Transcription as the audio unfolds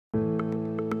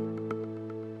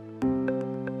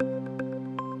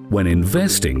When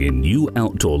investing in new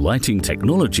outdoor lighting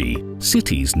technology,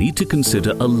 cities need to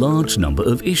consider a large number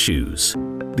of issues.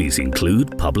 These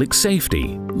include public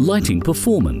safety, lighting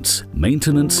performance,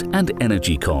 maintenance and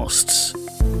energy costs.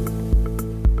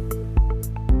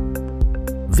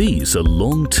 These are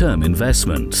long-term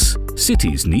investments.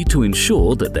 Cities need to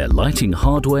ensure that their lighting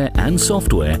hardware and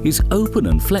software is open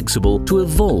and flexible to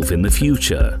evolve in the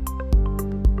future.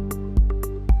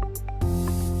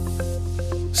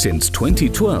 Since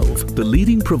 2012, the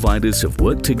leading providers have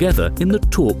worked together in the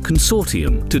TALQ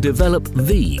Consortium to develop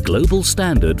the global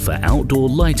standard for outdoor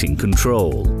lighting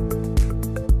control.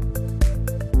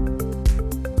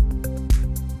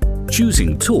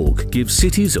 Choosing TALQ gives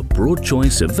cities a broad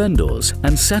choice of vendors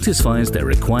and satisfies their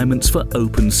requirements for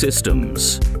open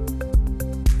systems.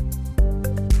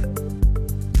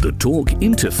 The TALQ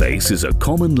Interface is a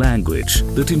common language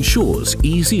that ensures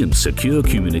easy and secure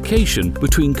communication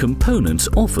between components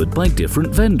offered by different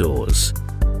vendors.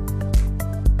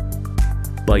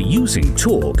 By using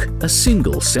TALQ, a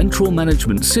single central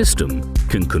management system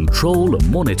can control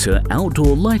and monitor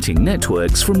outdoor lighting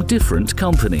networks from different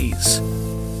companies.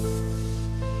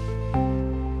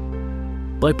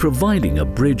 By providing a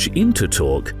bridge into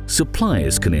TALQ,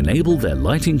 suppliers can enable their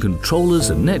lighting controllers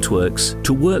and networks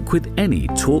to work with any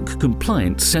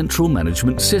TALQ-compliant central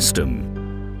management system.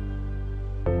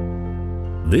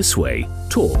 This way,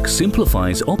 TALQ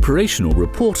simplifies operational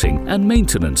reporting and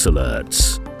maintenance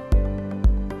alerts.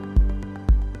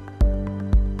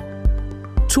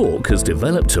 TALQ has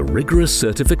developed a rigorous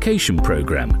certification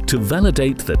program to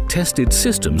validate that tested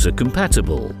systems are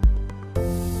compatible.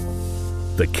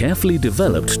 The carefully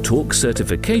developed TALQ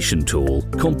certification tool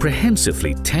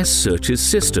comprehensively test searches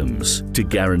systems to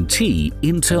guarantee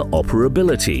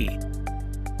interoperability.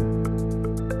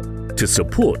 To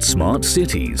support smart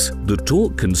cities, the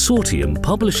TALQ Consortium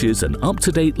publishes an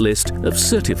up-to-date list of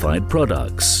certified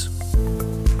products.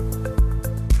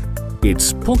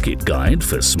 Its Pocket Guide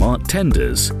for Smart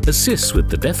Tenders assists with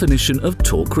the definition of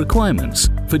TALQ requirements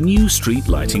for new street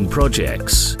lighting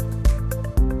projects.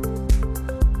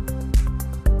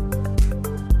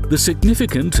 The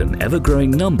significant and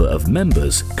ever-growing number of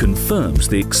members confirms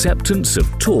the acceptance of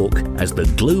TALQ as the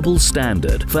global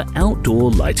standard for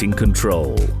outdoor lighting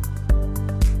control.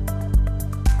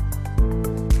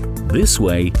 This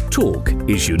way, TALQ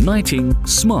is uniting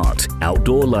smart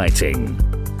outdoor lighting.